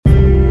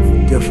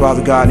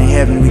Father God in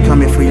heaven, we come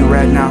before you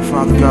right now,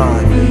 Father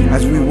God,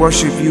 as we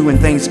worship you in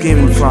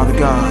thanksgiving, Father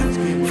God.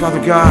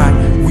 Father God,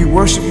 we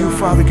worship you,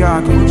 Father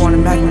God, because we want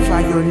to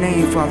magnify your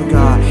name, Father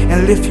God,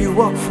 and lift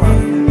you up,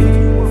 Father.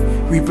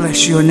 We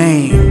bless your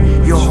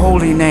name, your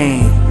holy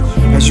name,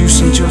 as you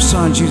sent your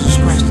Son, Jesus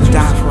Christ, to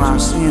die for our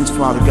sins,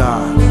 Father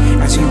God,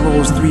 as he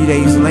rose 3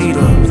 days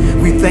later.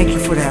 We thank you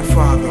for that,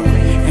 Father,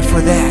 and for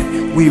that,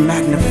 we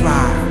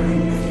magnify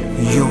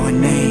your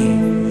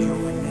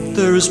name.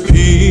 There is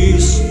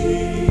peace,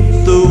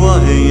 though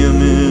I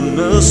am in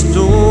a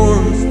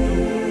storm.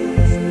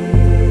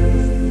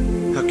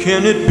 How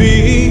can it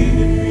be?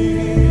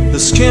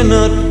 This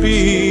cannot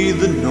be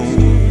the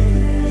norm.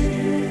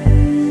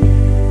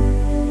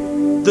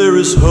 There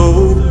is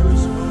hope,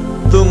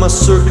 though my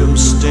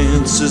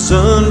circumstance is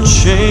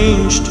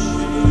unchanged.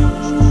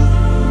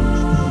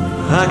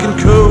 I can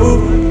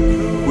cope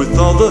with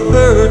all the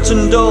hurt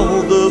and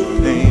all the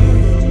pain.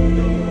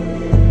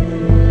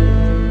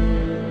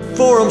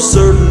 For I'm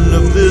certain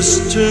of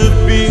this to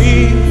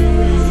be,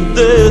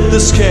 that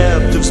this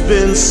captive's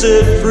been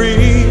set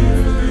free,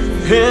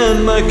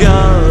 and my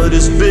God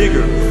is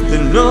bigger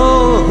than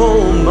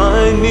all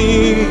my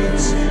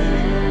needs.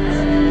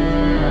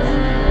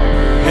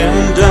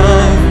 And I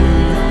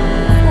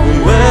will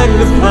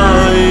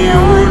magnify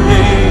your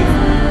name.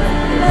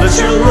 Let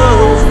your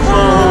love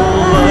fall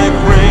like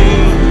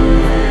rain.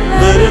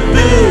 Let it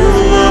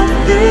fill up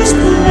this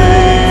place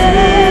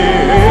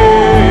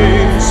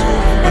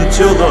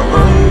until the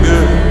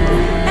hunger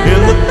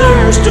and the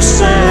thirst are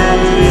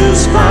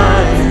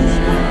satisfied.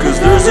 'Cause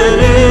there's an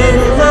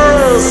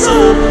endless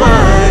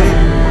supply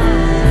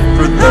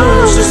for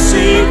those who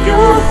seek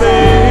your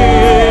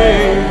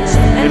face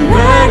and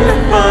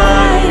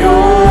magnify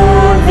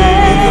your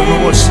name. The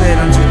Lord said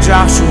unto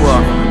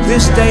Joshua,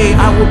 this day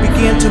I will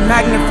begin to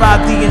magnify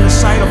thee in the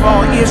sight of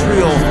all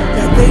Israel,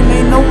 that they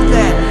may know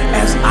that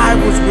as I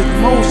was with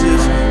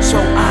Moses, so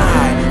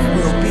I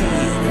will be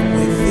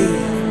with thee.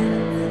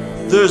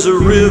 There's a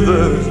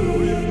river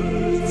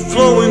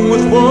flowing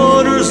with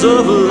waters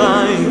of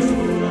life.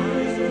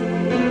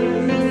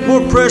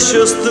 More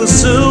precious than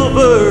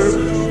silver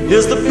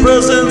is the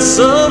presence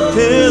of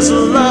his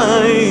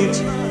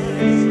light.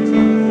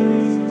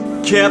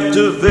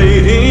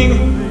 Captivating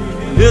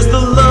is the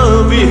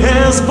love he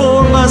has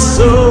for my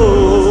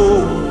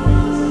soul.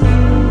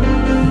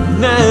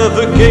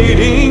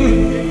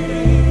 Navigating,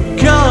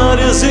 God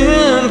is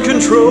in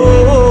control.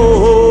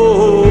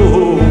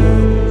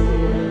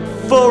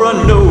 For I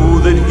know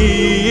that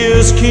he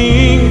is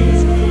king.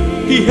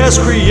 He has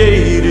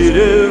created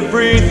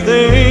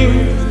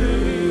everything,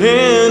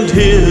 and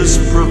his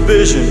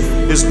provision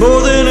is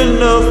more than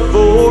enough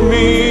for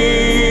me.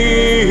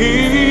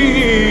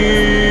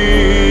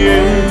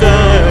 And I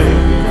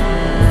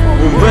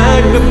will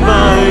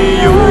magnify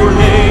your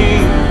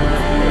name.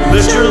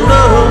 Let your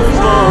love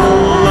fall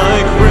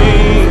like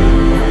rain.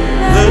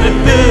 Let it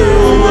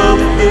fill up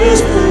this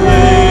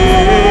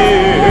place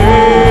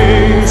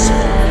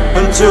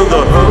until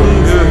the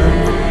hunger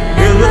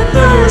and the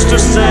thirst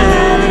are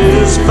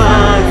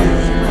satisfied.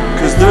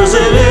 'Cause there's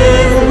an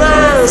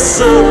endless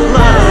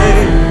supply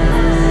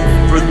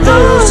for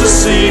those who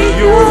seek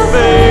your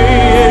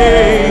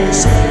face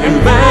and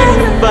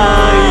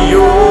magnify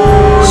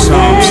your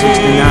Psalm name.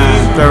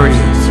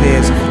 69:30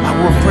 says, I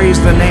will praise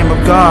the name of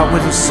God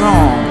with a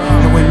song,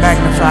 and will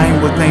magnify him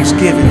with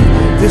thanksgiving.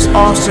 This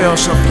also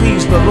shall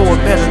please the Lord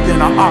better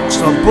than an ox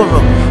or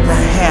bullock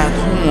that hath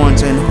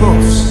horns and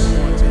hoofs.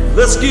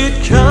 Let's get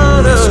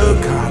caught up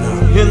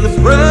in the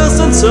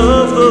presence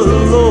of the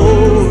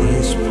Lord. In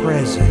his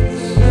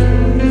presence.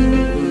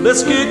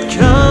 Let's get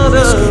caught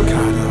up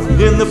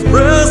in the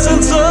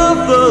presence of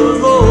the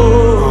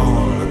Lord.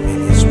 All up in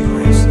his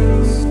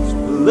presence.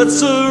 Let's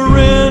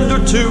surrender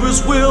to his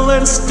will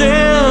and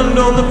stand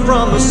on the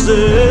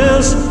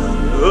promises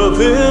of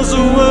his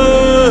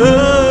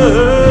word.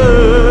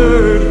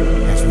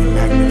 As we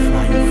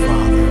magnify you,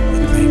 Father,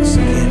 with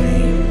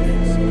thanksgiving.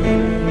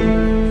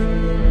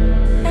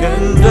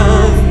 And I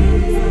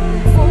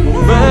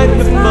will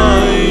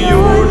magnify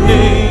your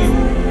name.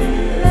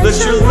 Let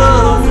your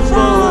love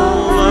fall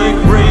like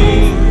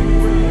rain.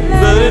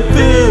 Let it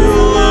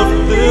fill up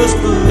this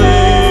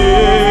place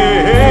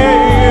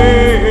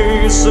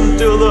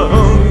until the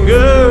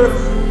hunger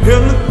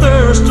and the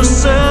thirst are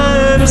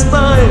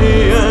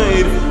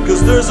satisfied.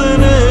 'Cause there's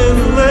an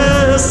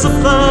endless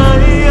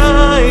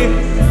supply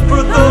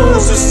for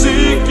those who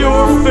seek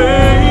your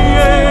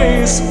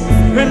face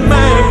and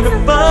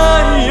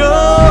magnify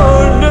your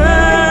name.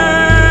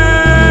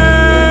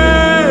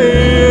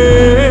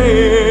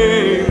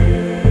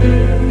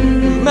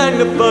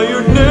 Magnify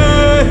your name,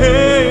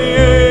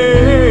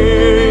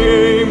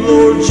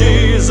 Lord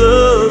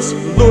Jesus.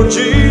 Lord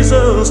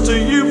Jesus, to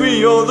you be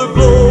all the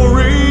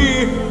glory.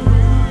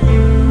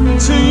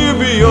 To you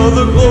be all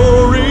the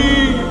glory.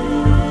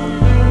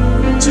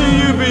 To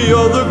you be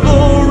all the glory.